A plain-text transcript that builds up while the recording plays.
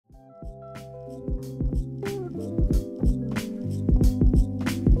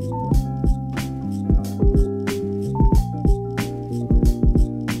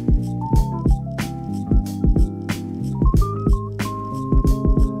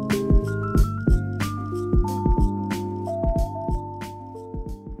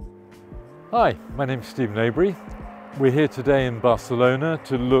Hi, my name is Stephen Avery. We're here today in Barcelona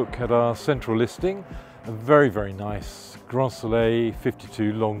to look at our central listing, a very nice Grand Soleil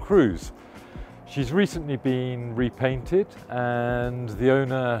 52 long cruise. She's recently been repainted and the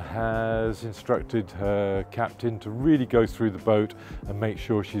owner has instructed her captain to really go through the boat and make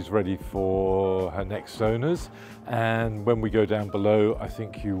sure she's ready for her next owners. And when we go down below, I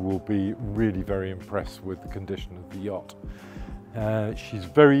think you will be really very impressed with the condition of the yacht. She's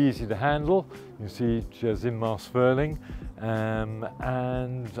very easy to handle. You can see she has in-mast furling,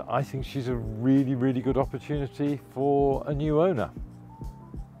 and I think she's a really good opportunity for a new owner.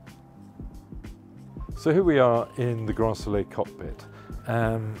 So here we are in the Grand Soleil cockpit.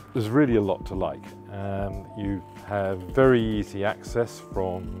 There's really a lot to like. You have very easy access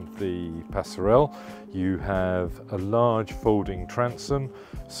from the passerelle. You have a large folding transom,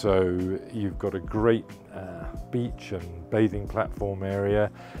 so you've got a great beach and bathing platform area.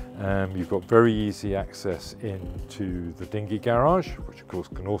 You've got very easy access into the dinghy garage, which of course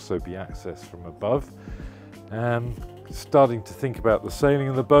can also be accessed from above. Starting to think about the sailing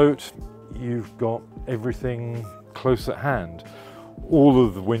of the boat, you've got everything close at hand. All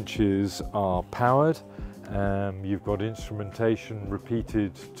of the winches are powered. You've got instrumentation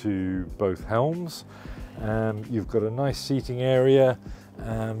repeated to both helms. You've got a nice seating area,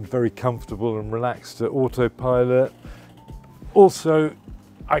 very comfortable and relaxed at autopilot. Also,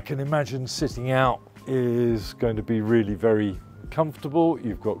 I can imagine sitting out is going to be really very comfortable.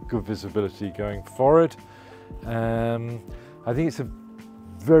 You've got good visibility going forward. I think it's a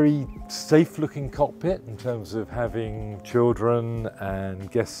very safe looking cockpit in terms of having children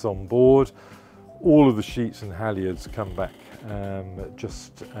and guests on board. All of the sheets and halyards come back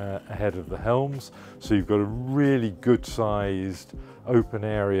just ahead of the helms, so you've got a really good sized open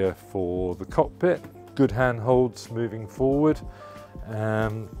area for the cockpit, good handholds moving forward,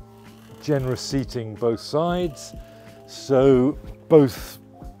 generous seating both sides, so both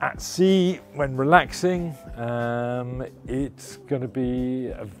at sea when relaxing, it's going to be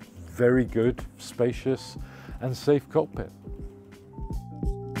a very good, spacious and safe cockpit.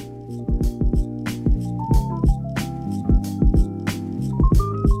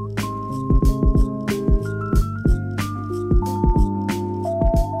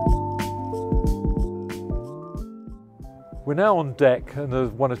 We're now on deck, and there's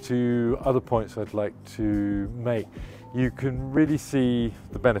one or two other points I'd like to make. You can really see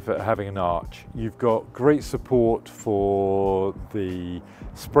the benefit of having an arch. You've got great support for the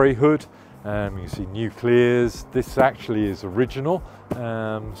spray hood. You can see new clears. This actually is original,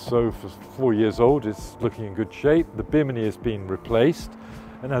 so for 4 years old, it's looking in good shape. The bimini has been replaced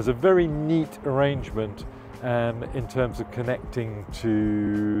and has a very neat arrangement in terms of connecting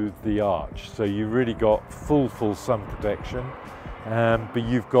to the arch. So you really got full sun protection, but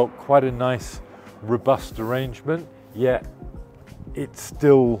you've got quite a nice robust arrangement, yet it's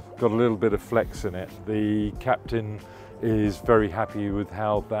still got a little bit of flex in it. The captain is very happy with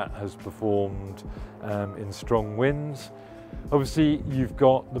how that has performed in strong winds. Obviously you've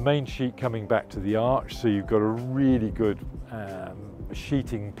got the main sheet coming back to the arch, so you've got a really good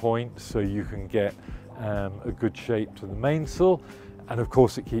sheeting point, so you can get a good shape to the mainsail, and of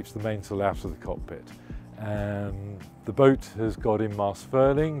course it keeps the mainsail out of the cockpit. The boat has got in-mast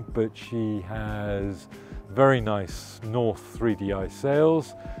furling, but she has very nice North 3DI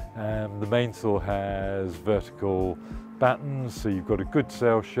sails. The mainsail has vertical battens, so you've got a good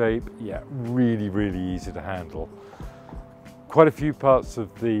sail shape. Yeah, really easy to handle. Quite a few parts of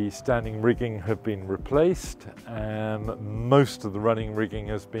the standing rigging have been replaced. Most of the running rigging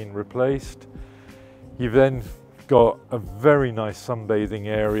has been replaced. You've then got a very nice sunbathing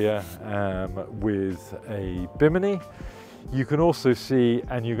area with a bimini. You can also see,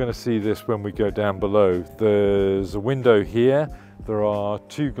 and you're going to see this when we go down below, there's a window here. There are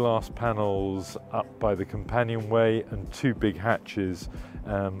 2 glass panels up by the companionway and 2 big hatches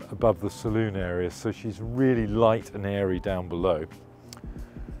above the saloon area, so she's really light and airy down below.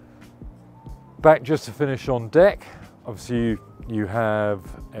 Back just to finish on deck, obviously you have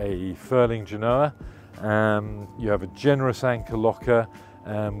a furling genoa. You have a generous anchor locker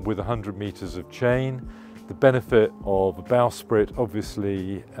with 100 meters of chain. The benefit of a bowsprit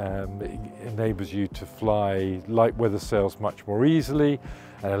obviously enables you to fly light weather sails much more easily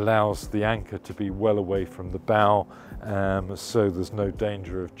and allows the anchor to be well away from the bow, so there's no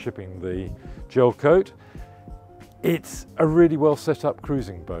danger of chipping the gel coat. It's a really well set up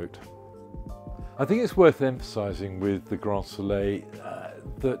cruising boat. I think it's worth emphasizing with the Grand Soleil,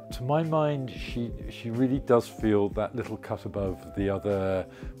 that to my mind she really does feel that little cut above the other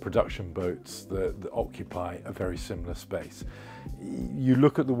production boats that occupy a very similar space. You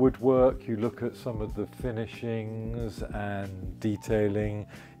look at the woodwork, you look at some of the finishings and detailing,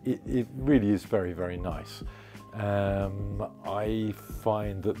 it really is very, very nice. I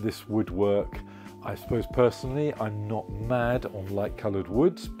find that this woodwork, I suppose personally, I'm not mad on light coloured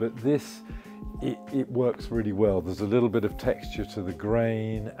woods, but this, it works really well. There's a little bit of texture to the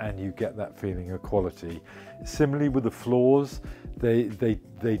grain and you get that feeling of quality. Similarly with the floors, they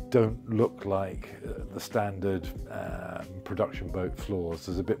don't look like the standard production boat floors.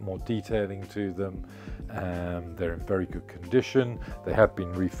 There's a bit more detailing to them. They're in very good condition. They have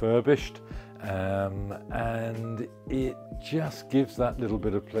been refurbished. And it just gives that little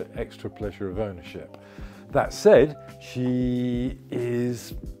bit of extra pleasure of ownership. That said, she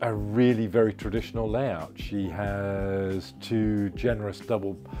is a really very traditional layout. She has two generous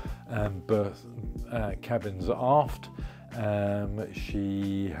double berth cabins aft.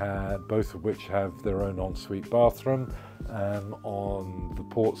 Both of which have their own ensuite bathroom. On the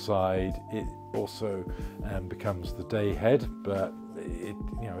port side, it also becomes the day head, but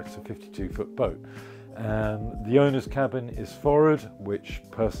it's a 52-foot boat. The owner's cabin is forward, which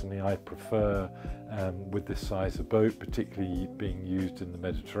personally I prefer with this size of boat, particularly being used in the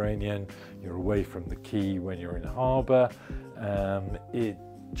Mediterranean. You're away from the quay when you're in harbour. It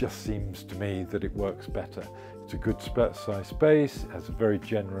just seems to me that it works better. It's a good size space, it has a very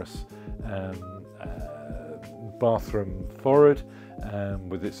generous bathroom forward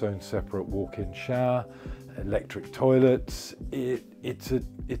with its own separate walk-in shower, electric toilets. It's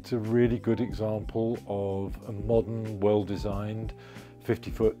a really good example of a modern, well-designed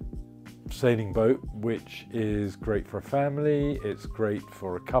 50-foot sailing boat, which is great for a family. It's great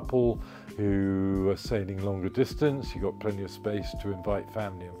for a couple who are sailing longer distance. You've got plenty of space to invite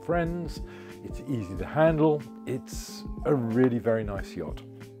family and friends. It's easy to handle. It's a really very nice yacht.